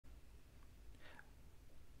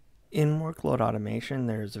In Workload Automation,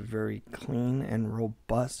 there's a very clean and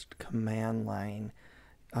robust command line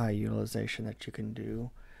utilization that you can do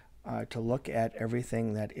to look at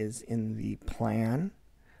everything that is in the plan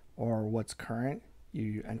or what's current.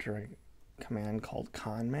 You enter a command called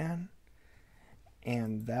conman,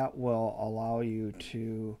 and that will allow you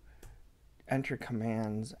to enter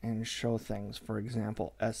commands and show things. For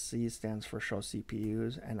example, SC stands for show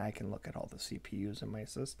CPUs, and I can look at all the CPUs in my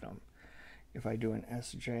system. If I do an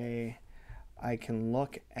SJ, I can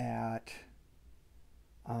look at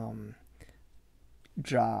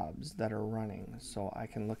jobs that are running. So I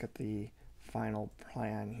can look at the final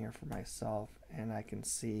plan here for myself, and I can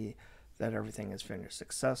see that everything is finished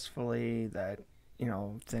successfully, that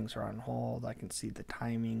things are on hold. I can see the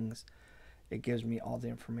timings. It gives me all the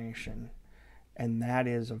information, and that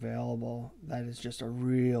is available. That is just a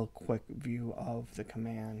real quick view of the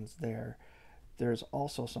commands there. There's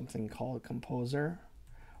also something called Composer,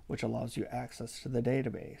 which allows you access to the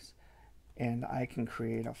database, and I can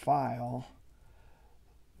create a file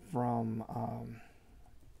from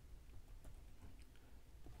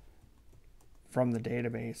the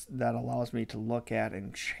database that allows me to look at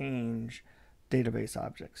and change database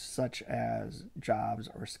objects such as jobs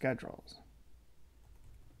or schedules.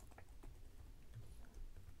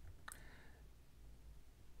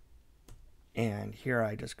 And here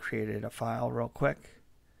I just created a file real quick,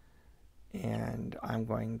 and I'm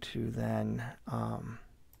going to then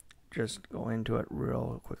just go into it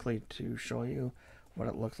real quickly to show you what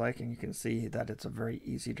it looks like. And you can see that it's a very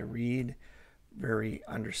easy to read, very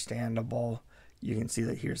understandable. You can see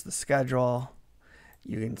that here's the schedule.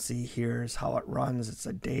 You can see here's how it runs. It's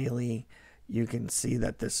a daily. You can see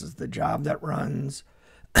that this is the job that runs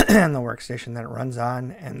and the workstation that it runs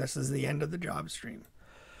on, and this is the end of the job stream.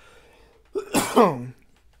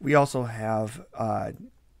 We also have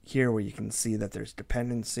here where you can see that there's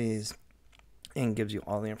dependencies and gives you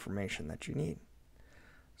all the information that you need.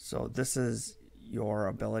 So this is your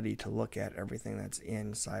ability to look at everything that's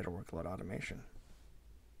inside of Workload Automation.